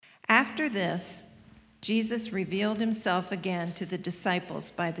After this, Jesus revealed himself again to the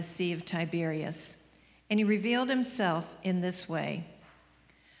disciples by the Sea of Tiberias, and he revealed himself in this way.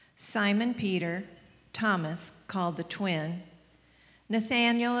 Simon Peter, Thomas, called the twin,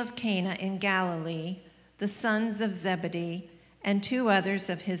 Nathanael of Cana in Galilee, the sons of Zebedee, and 2 others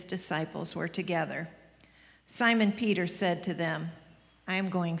of his disciples were together. Simon Peter said to them, "I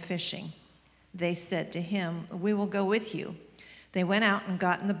am going fishing." They said to him, "We will go with you." They went out and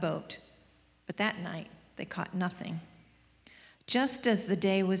got in the boat, but that night they caught nothing. Just as the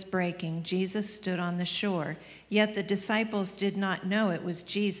day was breaking, Jesus stood on the shore, yet the disciples did not know it was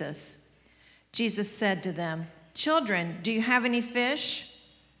Jesus. Jesus said to them, "Children, do you have any fish?"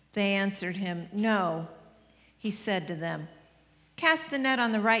 They answered him, "No." He said to them, "Cast the net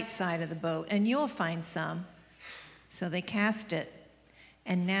on the right side of the boat, and you'll find some." So they cast it,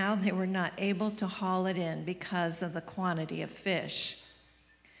 and now they were not able to haul it in because of the quantity of fish.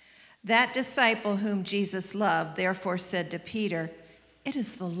 That disciple whom Jesus loved therefore said to Peter, "It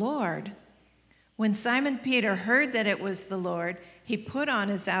is the Lord." When Simon Peter heard that it was the Lord, he put on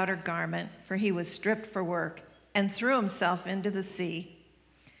his outer garment, for he was stripped for work, and threw himself into the sea.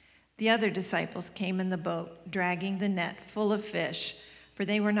 The other disciples came in the boat, dragging the net full of fish, for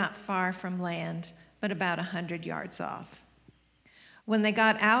they were not far from land, but about 100 yards off. When they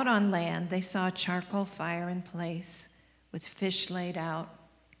got out on land, they saw a charcoal fire in place, with fish laid out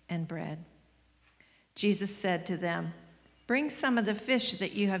and bread. Jesus said to them, "Bring some of the fish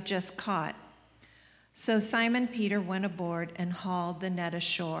that you have just caught." So Simon Peter went aboard and hauled the net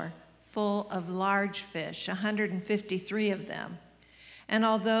ashore, full of large fish, 153 of them. And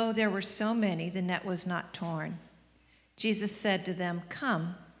although there were so many, the net was not torn. Jesus said to them,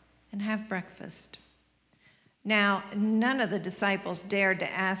 "Come and have breakfast." Now, none of the disciples dared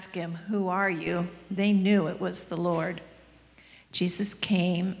to ask him, "Who are you?" They knew it was the Lord. Jesus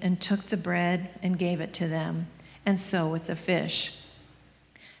came and took the bread and gave it to them, and so with the fish.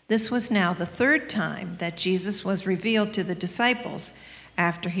 This was now the 3rd time that Jesus was revealed to the disciples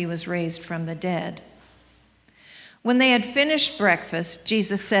after he was raised from the dead. When they had finished breakfast,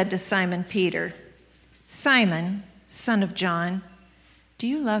 Jesus said to Simon Peter, "Simon, son of John, do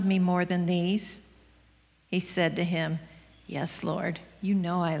you love me more than these?" He said to him, "Yes, Lord, you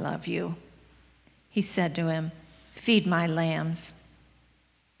know I love you." He said to him, "Feed my lambs."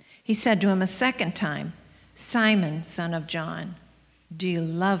 He said to him a second time, "Simon, son of John, do you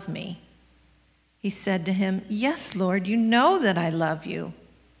love me?" He said to him, "Yes, Lord, you know that I love you."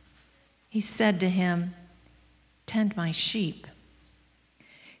 He said to him, "Tend my sheep."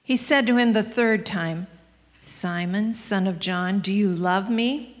 He said to him the 3rd time, "Simon, son of John, do you love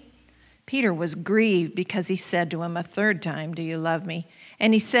me?" Peter was grieved because he said to him a 3rd time, "Do you love me?"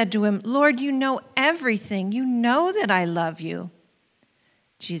 And he said to him, "Lord, you know everything. You know that I love you."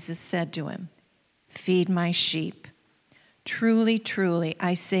 Jesus said to him, "Feed my sheep. Truly, truly,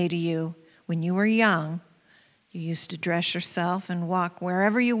 I say to you, when you were young, you used to dress yourself and walk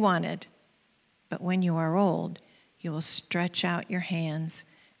wherever you wanted. But when you are old, you will stretch out your hands,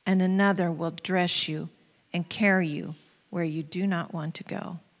 and another will dress you and carry you where you do not want to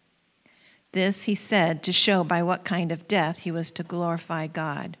go." This he said to show by what kind of death he was to glorify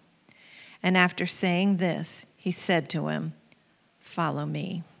God. And after saying this, he said to him, "Follow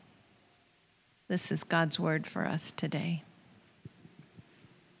me." This is God's word for us today.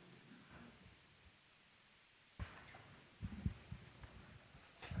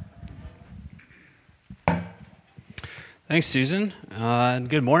 Thanks, Susan.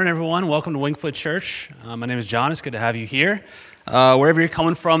 Good morning, everyone. Welcome to Wingfoot Church. My name is John. It's good to have you here. Wherever you're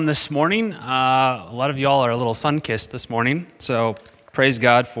coming from this morning, a lot of y'all are a little sun-kissed this morning, so praise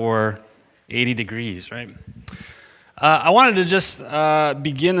God for 80 degrees, right? I wanted to just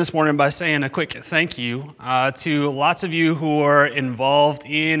begin this morning by saying a quick thank you to lots of you who are involved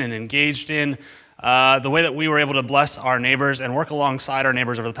in and engaged in the way that we were able to bless our neighbors and work alongside our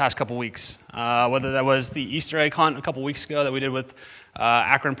neighbors over the past couple weeks. Whether that was the Easter egg hunt a couple weeks ago that we did with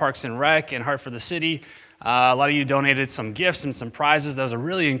Akron Parks and Rec and Hartford the City. A lot of you donated some gifts and some prizes. That was a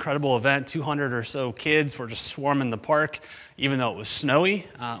really incredible event. 200 or so kids were just swarming the park, even though it was snowy.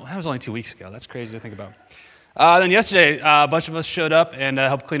 That was only 2 weeks ago. That's crazy to think about. Then yesterday, a bunch of us showed up and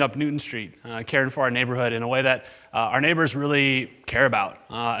helped clean up Newton Street, caring for our neighborhood in a way that our neighbors really care about.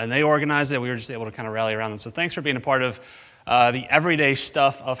 And they organized it. We were just able to kind of rally around them. So thanks for being a part of the everyday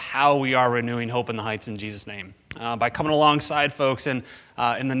stuff of how we are renewing hope in the Heights in Jesus' name. By coming alongside folks and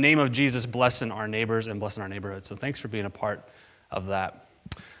in the name of Jesus, blessing our neighbors and blessing our neighborhood. So thanks for being a part of that.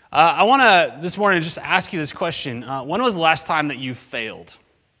 I want to, this morning, just ask you this question. When was the last time that you failed?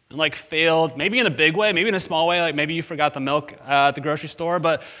 and like failed, maybe in a big way, maybe in a small way, like maybe you forgot the milk at the grocery store,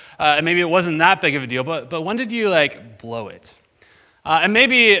 but maybe it wasn't that big of a deal, but when did you like blow it? And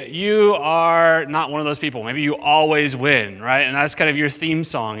maybe you are not one of those people. Maybe you always win, right? And that's kind of your theme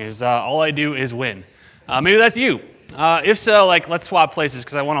song is all I do is win. Maybe that's you. If so, like let's swap places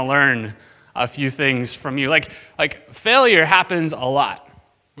because I want to learn a few things from you. Like failure happens a lot,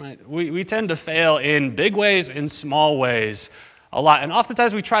 right? We tend to fail in big ways, in small ways, a lot. And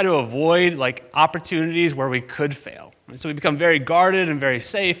oftentimes we try to avoid like opportunities where we could fail. Right? So we become very guarded and very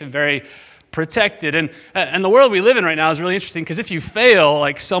safe and very protected. And the world we live in right now is really interesting because if you fail,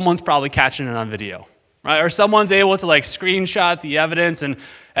 like someone's probably catching it on video, right? Or someone's able to like screenshot the evidence and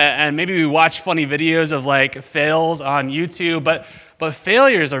maybe we watch funny videos of like fails on YouTube, but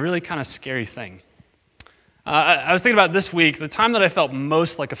failure is a really kind of scary thing. I was thinking about this week, the time that I felt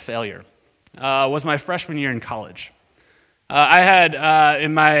most like a failure was my freshman year in college. I had,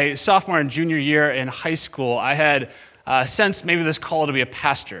 in my sophomore and junior year in high school, I had sensed maybe this call to be a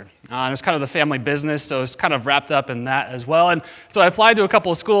pastor. And it was kind of the family business, so it was kind of wrapped up in that as well. And so I applied to a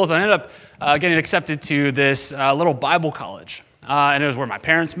couple of schools, and I ended up getting accepted to this little Bible college. And it was where my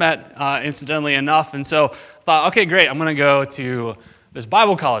parents met, incidentally enough. And so I thought, okay, great, I'm going to go to this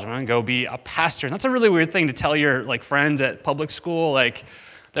Bible college. I'm going to go be a pastor. And that's a really weird thing to tell your like friends at public school. Like,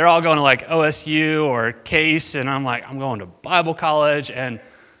 they're all going to like OSU or Case, and I'm like, I'm going to Bible college, and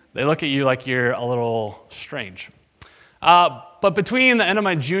they look at you like you're a little strange. But between the end of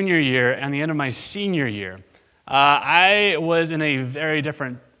my junior year and the end of my senior year, I was in a very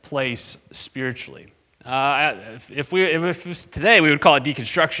different place spiritually. If it was today, we would call it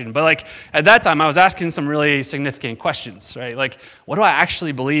deconstruction. But like at that time, I was asking some really significant questions, right? Like, what do I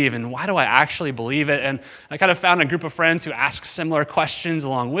actually believe, and why do I actually believe it? And I kind of found a group of friends who asked similar questions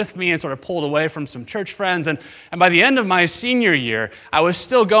along with me, and sort of pulled away from some church friends. And by the end of my senior year, I was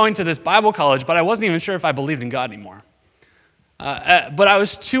still going to this Bible college, but I wasn't even sure if I believed in God anymore. But I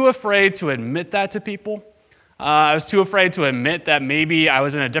was too afraid to admit that to people. I was too afraid to admit that maybe I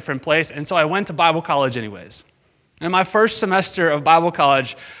was in a different place, and so I went to Bible college anyways. In my first semester of Bible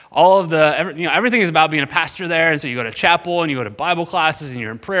college, everything is about being a pastor there, and so you go to chapel, and you go to Bible classes, and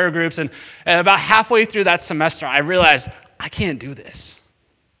you're in prayer groups, and about halfway through that semester, I realized, I can't do this.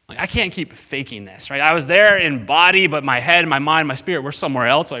 Like, I can't keep faking this, right? I was there in body, but my head, my mind, my spirit were somewhere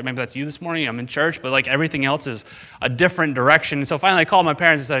else. Like maybe that's you this morning, I'm in church, but like everything else is a different direction. And so finally I called my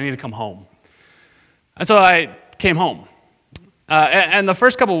parents and said, I need to come home. And so I came home. And the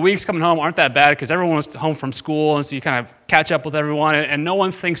first couple of weeks coming home aren't that bad because everyone was home from school, and so you kind of catch up with everyone, and no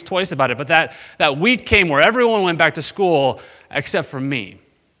one thinks twice about it. But that week came where everyone went back to school except for me.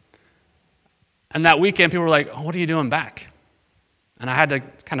 And that weekend, people were like, oh, what are you doing back? And I had to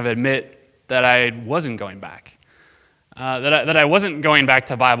kind of admit that I wasn't going back. That I wasn't going back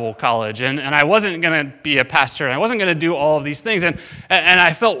to Bible college, and I wasn't going to be a pastor, and I wasn't going to do all of these things. And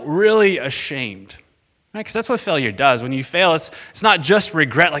I felt really ashamed. Because that's what failure does. When you fail, it's not just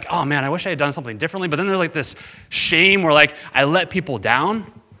regret, like, oh man, I wish I had done something differently, but then there's like this shame where like I let people down,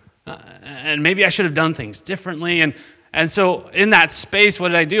 and maybe I should have done things differently. And so in that space, what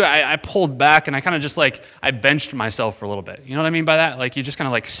did I do? I pulled back, and I kind of just like, I benched myself for a little bit. You know what I mean by that? Like you just kind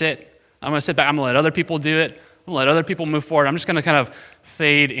of like sit. I'm going to sit back. I'm going to let other people do it. I'm going to let other people move forward. I'm just going to kind of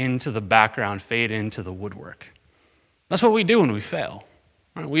fade into the background, fade into the woodwork. That's what we do when we fail.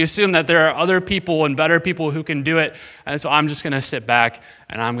 We assume that there are other people and better people who can do it, and so I'm just going to sit back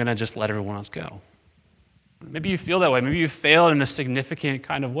and I'm going to just let everyone else go. Maybe you feel that way. Maybe you failed in a significant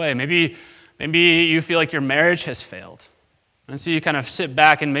kind of way. Maybe you feel like your marriage has failed. And so you kind of sit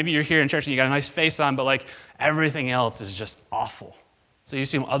back, and maybe you're here in church and you got a nice face on, but like everything else is just awful. So you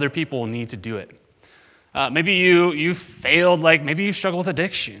assume other people need to do it. Maybe you failed, like maybe you struggle with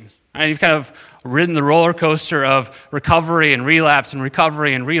addiction. And you've kind of ridden the roller coaster of recovery and relapse and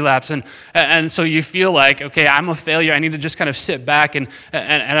recovery and relapse. And so you feel like, okay, I'm a failure. I need to just kind of sit back and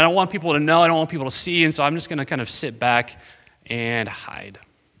I don't want people to know. I don't want people to see. And so I'm just going to kind of sit back and hide.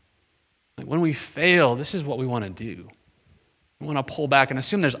 Like when we fail, this is what we want to do. We want to pull back and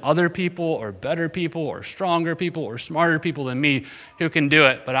assume there's other people or better people or stronger people or smarter people than me who can do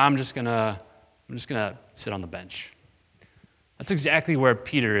it. But I'm just going to sit on the bench. That's exactly where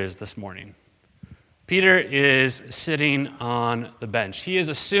Peter is this morning. Peter is sitting on the bench. He has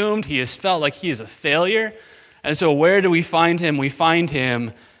assumed, he has felt like he is a failure. And so where do we find him? We find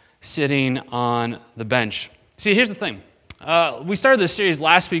him sitting on the bench. See, here's the thing. We started this series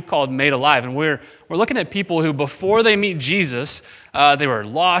last week called Made Alive, and we're looking at people who, before they meet Jesus, they were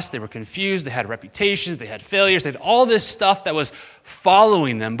lost, they were confused, they had reputations, they had failures, they had all this stuff that was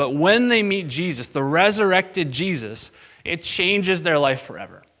following them. But when they meet Jesus, the resurrected Jesus, it changes their life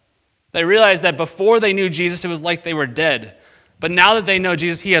forever. They realized that before they knew Jesus, it was like they were dead. But now that they know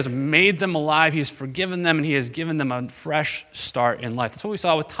Jesus, he has made them alive, he has forgiven them, and he has given them a fresh start in life. That's what we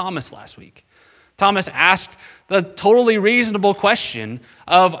saw with Thomas last week. Thomas asked the totally reasonable question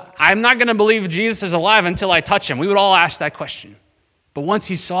of, I'm not going to believe Jesus is alive until I touch him. We would all ask that question. But once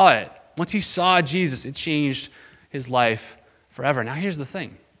he saw Jesus, it changed his life forever. Now here's the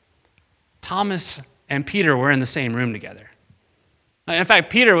thing. Thomas and Peter were in the same room together. In fact,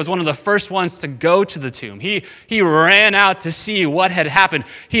 Peter was one of the first ones to go to the tomb. He ran out to see what had happened.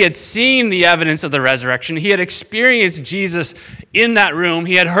 He had seen the evidence of the resurrection. He had experienced Jesus in that room.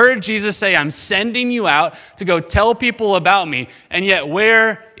 He had heard Jesus say, I'm sending you out to go tell people about me. And yet,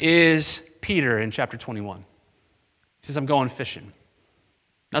 where is Peter in chapter 21? He says, I'm going fishing.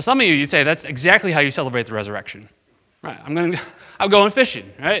 Now, some of you say that's exactly how you celebrate the resurrection. Right? I'm going fishing,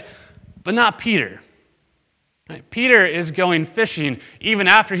 right? But not Peter. Right? Peter is going fishing even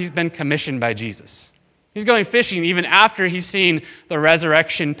after he's been commissioned by Jesus. He's going fishing even after he's seen the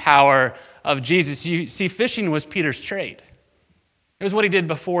resurrection power of Jesus. You see, fishing was Peter's trade. It was what he did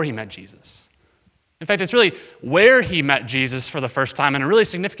before he met Jesus. In fact, it's really where he met Jesus for the first time in a really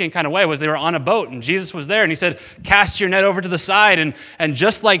significant kind of way was they were on a boat and Jesus was there and he said, cast your net over to the side. And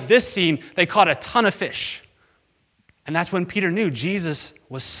just like this scene, they caught a ton of fish. And that's when Peter knew Jesus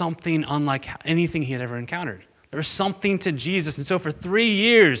was something unlike anything he had ever encountered. There was something to Jesus. And so for 3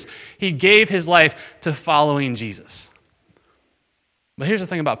 years, he gave his life to following Jesus. But here's the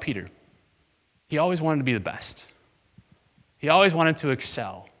thing about Peter. He always wanted to be the best. He always wanted to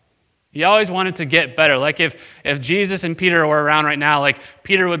excel. He always wanted to get better. Like if Jesus and Peter were around right now, like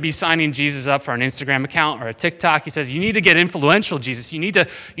Peter would be signing Jesus up for an Instagram account or a TikTok. He says, you need to get influential, Jesus. You need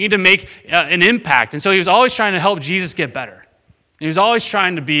to make an impact. And so he was always trying to help Jesus get better. He was always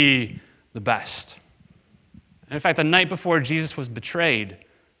trying to be the best. And in fact, the night before Jesus was betrayed,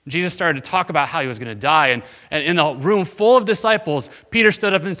 Jesus started to talk about how he was going to die. And in a room full of disciples, Peter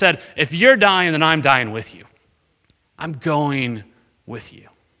stood up and said, if you're dying, then I'm dying with you. I'm going with you.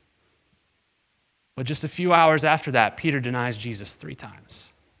 But just a few hours after that, Peter denies Jesus 3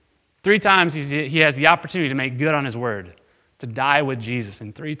 times. 3 times he has the opportunity to make good on his word, to die with Jesus.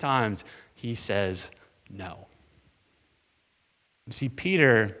 And 3 times he says no. You see,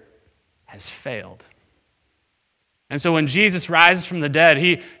 Peter has failed. And so when Jesus rises from the dead,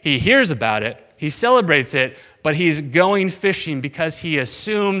 he hears about it, he celebrates it, but he's going fishing because he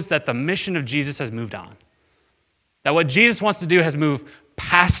assumes that the mission of Jesus has moved on. That what Jesus wants to do has moved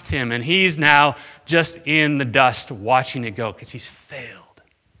past him, and he's now just in the dust watching it go because he's failed.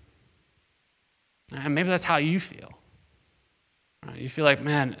 And maybe that's how you feel. You feel like,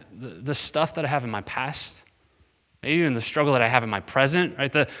 man, the stuff that I have in my past, maybe even the struggle that I have in my present,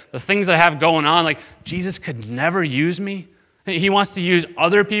 right? The things that I have going on, like Jesus could never use me. He wants to use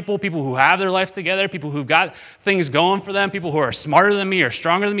other people who have their life together, people who've got things going for them, people who are smarter than me or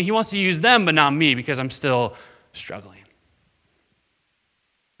stronger than me. He wants to use them, but not me because I'm still struggling.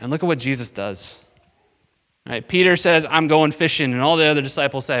 And look at what Jesus does. Right? Peter says, I'm going fishing, and all the other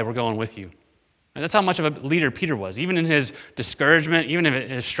disciples say, we're going with you. And that's how much of a leader Peter was. Even in his discouragement, even in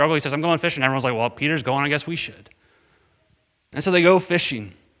his struggle, he says, I'm going fishing. Everyone's like, well, Peter's going, I guess we should. And so they go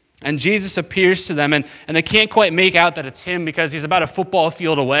fishing. And Jesus appears to them, and they can't quite make out that it's him because he's about a football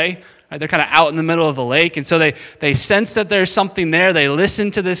field away. Right? They're kind of out in the middle of the lake. And so they sense that there's something there. They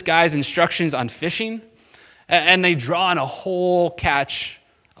listen to this guy's instructions on fishing, and they draw on a whole catch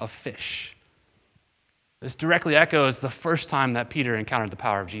of fish. This directly echoes the first time that Peter encountered the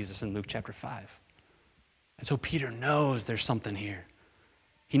power of Jesus in Luke chapter 5. And so Peter knows there's something here.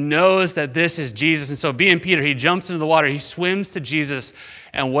 He knows that this is Jesus. And so being Peter, he jumps into the water, he swims to Jesus,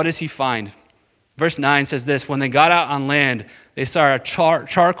 and what does he find? Verse 9 says this, when they got out on land, they saw a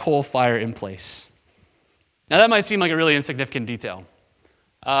charcoal fire in place. Now that might seem like a really insignificant detail,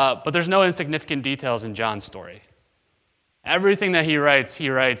 but there's no insignificant details in John's story. Everything that he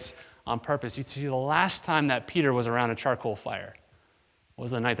writes on purpose. You see, the last time that Peter was around a charcoal fire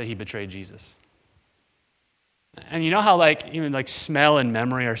was the night that he betrayed Jesus. And you know how even smell and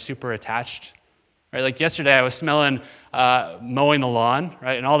memory are super attached? Right? Like yesterday I was smelling mowing the lawn,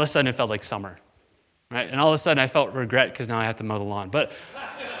 right? And all of a sudden it felt like summer. Right? And all of a sudden I felt regret because now I have to mow the lawn. But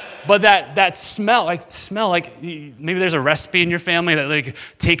that smell, maybe there's a recipe in your family that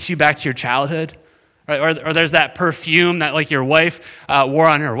takes you back to your childhood. Right? Or there's that perfume that your wife wore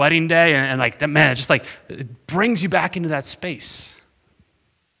on her wedding day, and that, man, it just it brings you back into that space.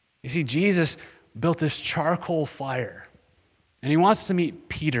 You see, Jesus built this charcoal fire, and he wants to meet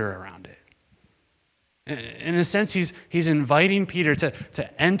Peter around it. In a sense, he's inviting Peter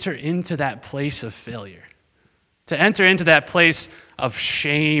to enter into that place of failure, to enter into that place of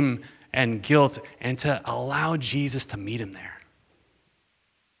shame and guilt and to allow Jesus to meet him there.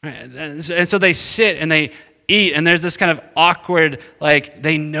 Right? And so they sit and they eat, and there's this kind of awkward, like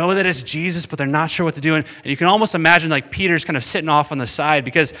they know that it's Jesus, but they're not sure what to do. And you can almost imagine like Peter's kind of sitting off on the side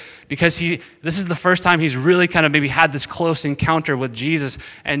because this is the first time he's really kind of maybe had this close encounter with Jesus,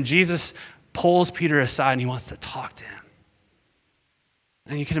 and Jesus pulls Peter aside and he wants to talk to him.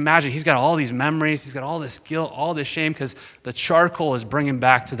 And you can imagine he's got all these memories, he's got all this guilt, all this shame, because the charcoal is bringing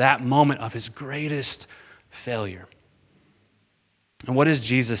back to that moment of his greatest failure. And what does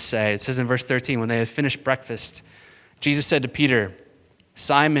Jesus say? It says in verse 13, when they had finished breakfast, Jesus said to Peter,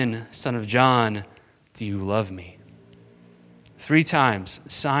 "Simon, son of John, do you love me?" 3 times,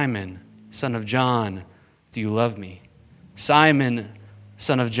 "Simon, son of John, do you love me?" "Simon,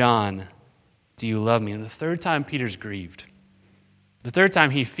 son of John, do you love me?" And the third time, Peter's grieved. The third time,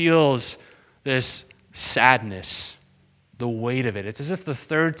 he feels this sadness, the weight of it. It's as if the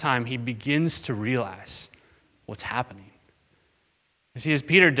third time he begins to realize what's happening. You see, as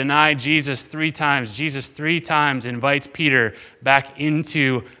Peter denied Jesus 3 times, Jesus 3 times invites Peter back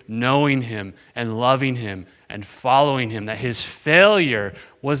into knowing him and loving him and following him, that his failure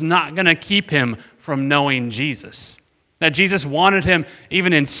was not going to keep him from knowing Jesus. That Jesus wanted him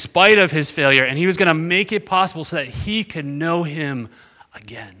even in spite of his failure, and he was going to make it possible so that he could know him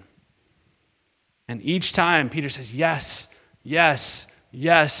again. And each time, Peter says, "Yes, yes,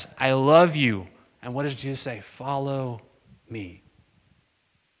 yes, I love you." And what does Jesus say? "Follow me.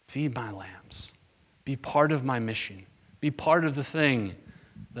 Feed my lambs. Be part of my mission. Be part of the thing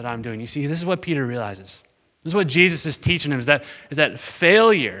that I'm doing." You see, this is what Peter realizes. This is what Jesus is teaching him, is that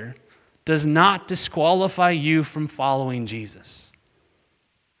failure does not disqualify you from following Jesus.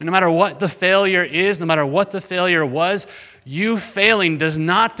 And no matter what the failure is, no matter what the failure was, you failing does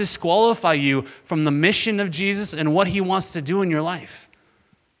not disqualify you from the mission of Jesus and what he wants to do in your life.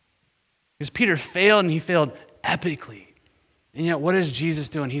 Because Peter failed, and he failed epically. And yet, what is Jesus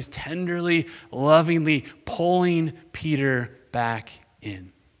doing? He's tenderly, lovingly pulling Peter back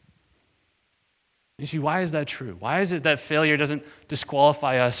in. You see, why is that true? Why is it that failure doesn't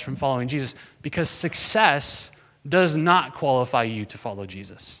disqualify us from following Jesus? Because success does not qualify you to follow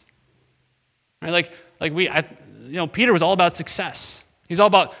Jesus. Right? Peter was all about success. He's all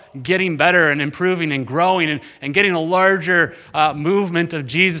about getting better and improving and growing and getting a larger movement of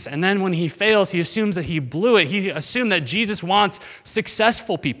Jesus. And then when he fails, he assumes that he blew it. He assumed that Jesus wants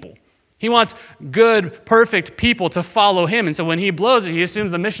successful people. He wants good, perfect people to follow him. And so when he blows it, he assumes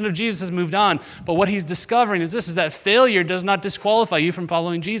the mission of Jesus has moved on. But what he's discovering is that failure does not disqualify you from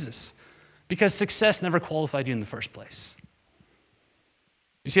following Jesus, because success never qualified you in the first place.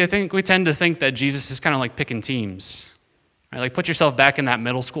 You see, I think we tend to think that Jesus is kind of like picking teams. Right? Like, put yourself back in that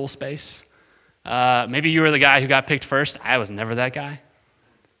middle school space. Maybe you were the guy who got picked first. I was never that guy.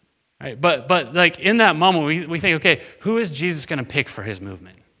 Right? But like in that moment, we think, okay, who is Jesus going to pick for his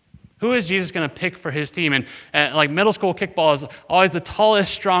movement? Who is Jesus going to pick for his team? And like middle school kickball is always the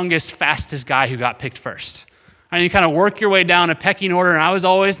tallest, strongest, fastest guy who got picked first. And you kind of work your way down a pecking order, and I was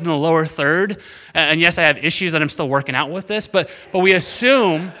always in the lower third. And yes, I have issues that I'm still working out with this, but we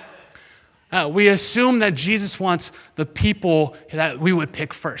assume that Jesus wants the people that we would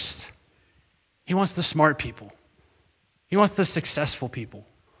pick first. He wants the smart people. He wants the successful people.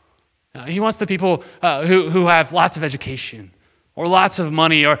 He wants the people who have lots of education, or lots of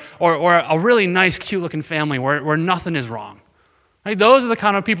money, or a really nice, cute-looking family where nothing is wrong. Right? Those are the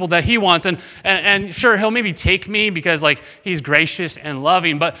kind of people that he wants. And sure, he'll maybe take me because like he's gracious and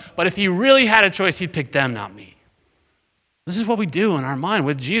loving, but if he really had a choice, he'd pick them, not me. This is what we do in our mind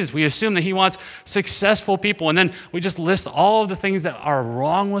with Jesus. We assume that he wants successful people, and then we just list all of the things that are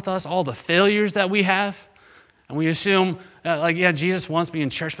wrong with us, all the failures that we have, and we assume, Jesus wants me in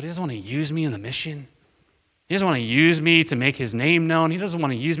church, but he doesn't want to use me in the mission. He doesn't want to use me to make his name known. He doesn't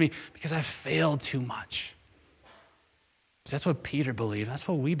want to use me because I've failed too much. So that's what Peter believed. That's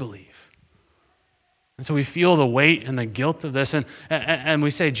what we believe. And so we feel the weight and the guilt of this, and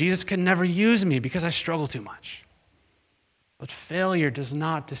we say, Jesus can never use me because I struggle too much. But failure does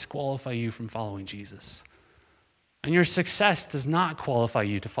not disqualify you from following Jesus. And your success does not qualify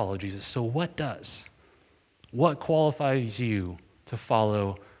you to follow Jesus. So what does? What qualifies you to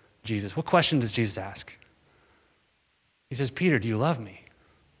follow Jesus? What question does Jesus ask? He says, Peter, do you love me?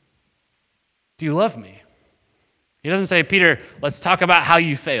 Do you love me? He doesn't say, Peter, let's talk about how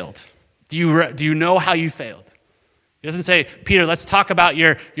you failed. Do you know how you failed? He doesn't say, Peter, let's talk about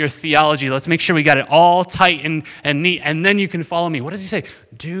your theology. Let's make sure we got it all tight and neat, and then you can follow me. What does he say?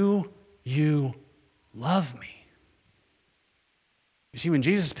 Do you love me? You see, when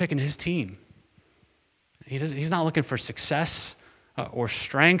Jesus is picking his team, he's not looking for success or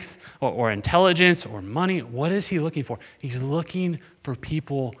strength or intelligence or money. What is he looking for? He's looking for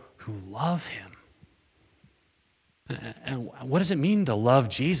people who love him. And what does it mean to love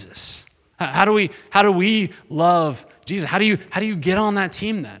Jesus? How do we love Jesus? How do you get on that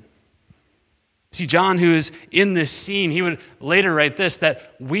team then? See, John, who is in this scene, he would later write this,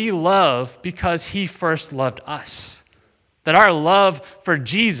 that we love because he first loved us. That our love for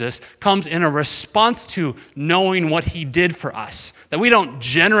Jesus comes in a response to knowing what he did for us. That we don't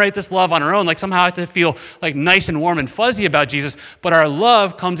generate this love on our own, like somehow I have to feel like nice and warm and fuzzy about Jesus, but our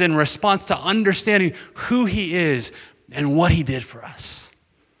love comes in response to understanding who he is and what he did for us.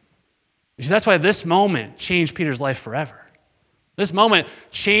 You see, that's why this moment changed Peter's life forever. This moment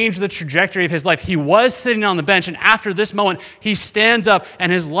changed the trajectory of his life. He was sitting on the bench, and after this moment, he stands up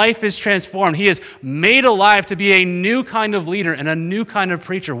and his life is transformed. He is made alive to be a new kind of leader and a new kind of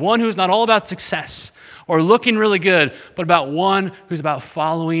preacher, one who's not all about success or looking really good, but about one who's about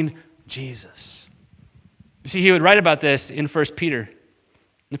following Jesus. You see, he would write about this in 1 Peter.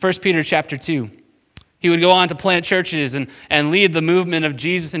 In 1 Peter chapter 2. He would go on to plant churches and lead the movement of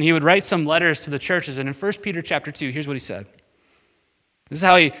Jesus, and he would write some letters to the churches. And in 1 Peter chapter 2, here's what he said. This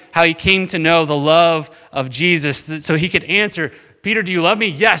is how he came to know the love of Jesus, so he could answer, Peter, do you love me?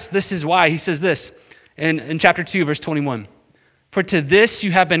 Yes, this is why. He says this in chapter 2, verse 21. For to this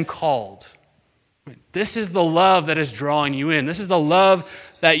you have been called. This is the love that is drawing you in. This is the love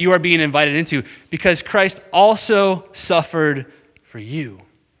that you are being invited into, because Christ also suffered for you.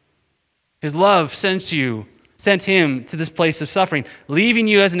 His love sent him to this place of suffering, leaving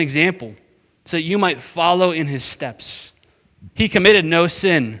you as an example, so that you might follow in his steps. He committed no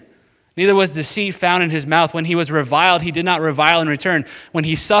sin, neither was deceit found in his mouth. When he was reviled, he did not revile in return. When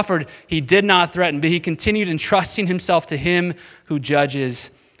he suffered, he did not threaten, but he continued entrusting himself to him who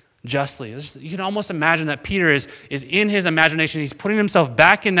judges justly. You can almost imagine that Peter is in his imagination. He's putting himself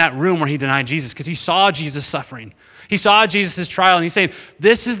back in that room where he denied Jesus because he saw Jesus suffering. He saw Jesus' trial, and he's saying,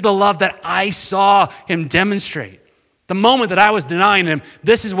 this is the love that I saw him demonstrate. The moment that I was denying him,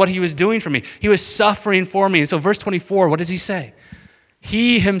 this is what he was doing for me. He was suffering for me. And so verse 24, what does he say?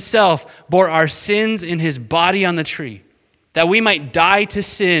 He himself bore our sins in his body on the tree, that we might die to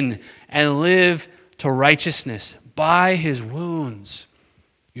sin and live to righteousness. By his wounds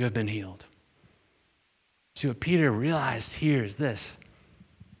you have been healed. See, what Peter realized here is this,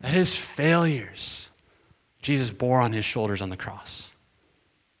 that his failures, Jesus bore on his shoulders on the cross.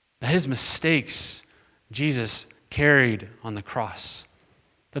 That his mistakes, Jesus carried on the cross.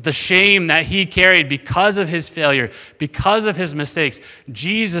 That the shame that he carried because of his failure, because of his mistakes,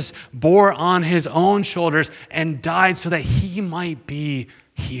 Jesus bore on his own shoulders and died so that he might be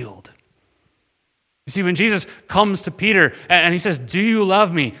healed. You see, when Jesus comes to Peter and he says, do you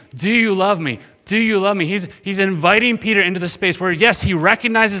love me? Do you love me? Do you love me? He's inviting Peter into the space where, yes, he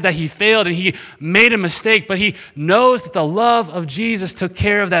recognizes that he failed and he made a mistake, but he knows that the love of Jesus took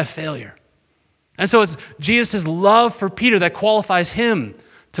care of that failure. And so it's Jesus' love for Peter that qualifies him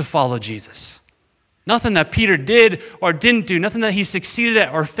to follow Jesus. Nothing that Peter did or didn't do, nothing that he succeeded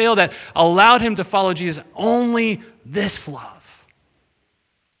at or failed at allowed him to follow Jesus, only this love.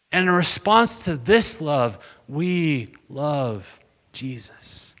 And in response to this love, we love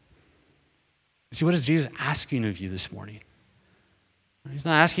Jesus. You see, what is Jesus asking of you this morning? He's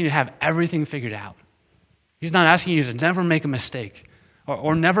not asking you to have everything figured out. He's not asking you to never make a mistake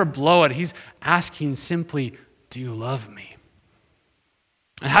or never blow it. He's asking simply, do you love me?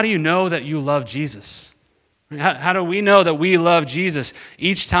 And how do you know that you love Jesus? How do we know that we love Jesus?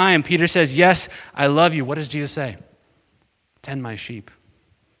 Each time Peter says, yes, I love you, what does Jesus say? Tend my sheep.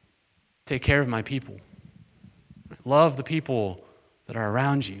 Take care of my people. Love the people that are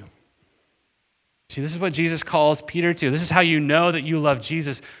around you. See, this is what Jesus calls Peter to. This is how you know that you love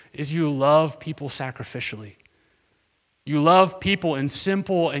Jesus, is you love people sacrificially. You love people in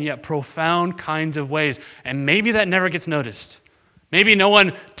simple and yet profound kinds of ways. And maybe that never gets noticed. Maybe no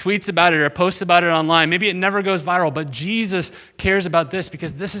one tweets about it or posts about it online. Maybe it never goes viral. But Jesus cares about this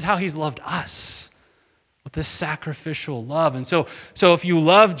because this is how he's loved us, with this sacrificial love. And so if you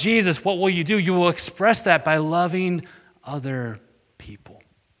love Jesus, what will you do? You will express that by loving other people.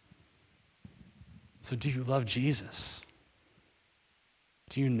 So do you love Jesus?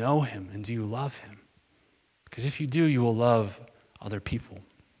 Do you know him and do you love him? Because if you do, you will love other people.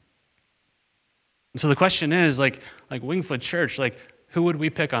 And so the question is, like Wingfoot Church, who would we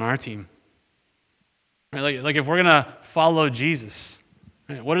pick on our team? Right? Like if we're going to follow Jesus,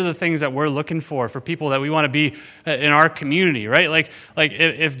 right? What are the things that we're looking for people that we want to be in our community, right? Like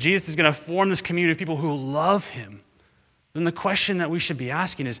if Jesus is going to form this community of people who love him, then the question that we should be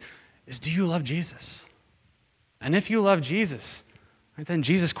asking is do you love Jesus? And if you love Jesus, right, then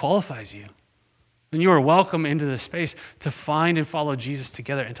Jesus qualifies you. And you are welcome into this space to find and follow Jesus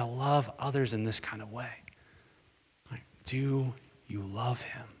together and to love others in this kind of way. Right? Do you love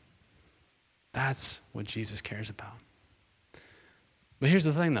him? That's what Jesus cares about. But here's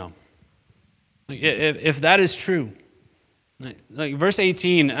the thing, though. If that is true, like verse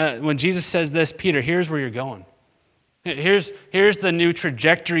 18, when Jesus says this, Peter, here's where you're going. Here's the new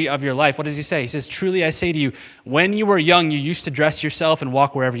trajectory of your life. What does he say? He says, truly I say to you, when you were young, you used to dress yourself and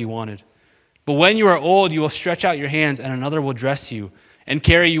walk wherever you wanted. But when you are old, you will stretch out your hands, and another will dress you and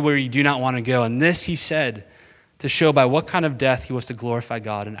carry you where you do not want to go. And this he said to show by what kind of death he was to glorify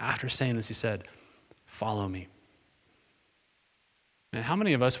God. And after saying this, he said, follow me. And how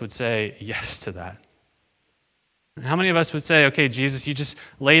many of us would say yes to that? And how many of us would say, okay, Jesus, you just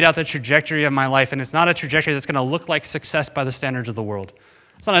laid out the trajectory of my life, and it's not a trajectory that's going to look like success by the standards of the world.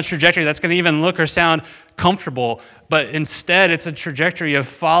 It's not a trajectory that's going to even look or sound comfortable, but instead it's a trajectory of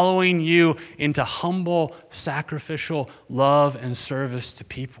following you into humble, sacrificial love and service to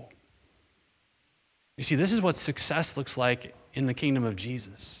people. You see, this is what success looks like in the kingdom of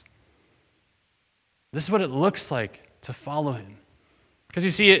Jesus. This is what it looks like to follow him. Because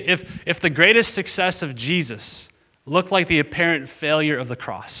you see, if the greatest success of Jesus looked like the apparent failure of the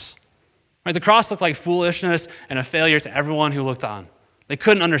cross, right? The cross looked like foolishness and a failure to everyone who looked on. They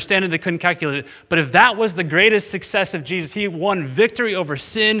couldn't understand it, they couldn't calculate it. But if that was the greatest success of Jesus, he won victory over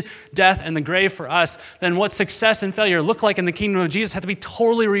sin, death, and the grave for us, then what success and failure looked like in the kingdom of Jesus had to be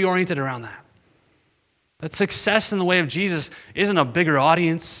totally reoriented around that. That success in the way of Jesus isn't a bigger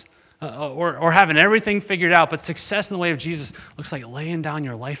audience or having everything figured out, but success in the way of Jesus looks like laying down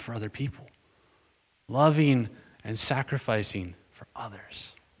your life for other people, loving and sacrificing for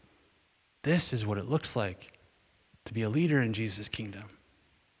others. This is what it looks like to be a leader in Jesus' kingdom.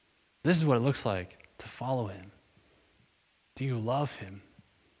 This is what it looks like to follow him. Do you love him?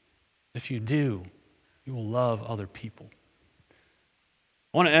 If you do, you will love other people.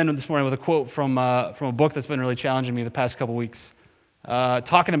 I want to end this morning with a quote from a book that's been really challenging me the past couple weeks,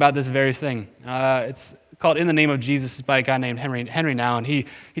 talking about this very thing. It's called In the Name of Jesus. It's by a guy named Henry Nouwen.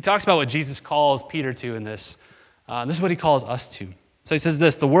 He talks about what Jesus calls Peter to in this. This is what he calls us to. So he says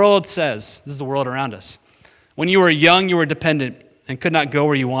this, the world says, this is the world around us, when you were young, you were dependent and could not go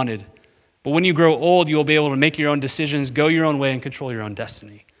where you wanted. But when you grow old, you will be able to make your own decisions, go your own way, and control your own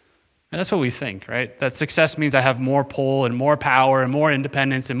destiny. And that's what we think, right? That success means I have more pull and more power and more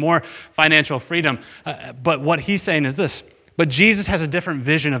independence and more financial freedom. But what he's saying is this, but Jesus has a different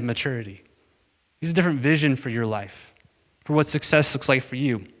vision of maturity. He has a different vision for your life, for what success looks like for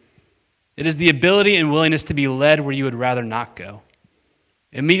you. It is the ability and willingness to be led where you would rather not go.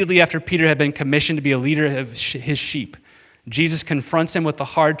 Immediately after Peter had been commissioned to be a leader of his sheep, Jesus confronts him with the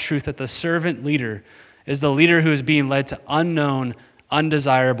hard truth that the servant leader is the leader who is being led to unknown,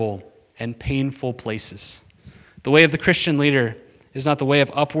 undesirable, and painful places. The way of the Christian leader is not the way of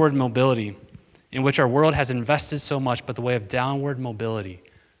upward mobility, in which our world has invested so much, but the way of downward mobility,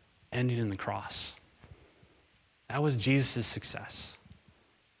 ending in the cross. That was Jesus' success.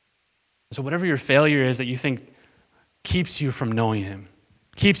 So whatever your failure is that you think keeps you from knowing him,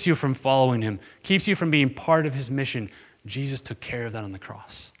 keeps you from following him, keeps you from being part of his mission, Jesus took care of that on the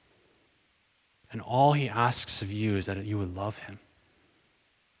cross. And all he asks of you is that you would love him,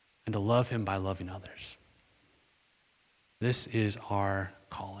 and to love him by loving others. This is our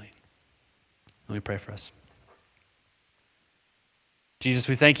calling. Let me pray for us. Jesus,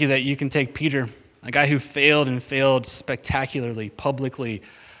 we thank you that you can take Peter, a guy who failed and failed spectacularly, publicly,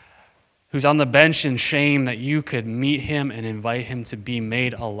 who's on the bench in shame, that you could meet him and invite him to be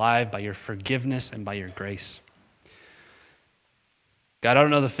made alive by your forgiveness and by your grace. God, I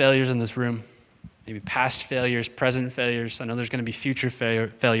don't know the failures in this room, maybe past failures, present failures. I know there's going to be future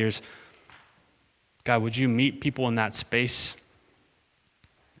failures. God, would you meet people in that space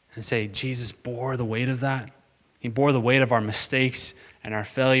and say, Jesus bore the weight of that. He bore the weight of our mistakes and our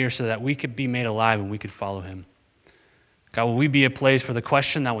failures so that we could be made alive and we could follow him. God, will we be a place where the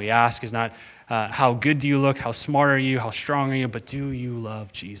question that we ask is not how good do you look, how smart are you, how strong are you, but do you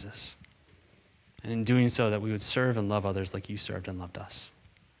love Jesus? And in doing so, that we would serve and love others like you served and loved us.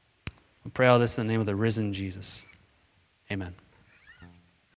 We pray all this in the name of the risen Jesus. Amen.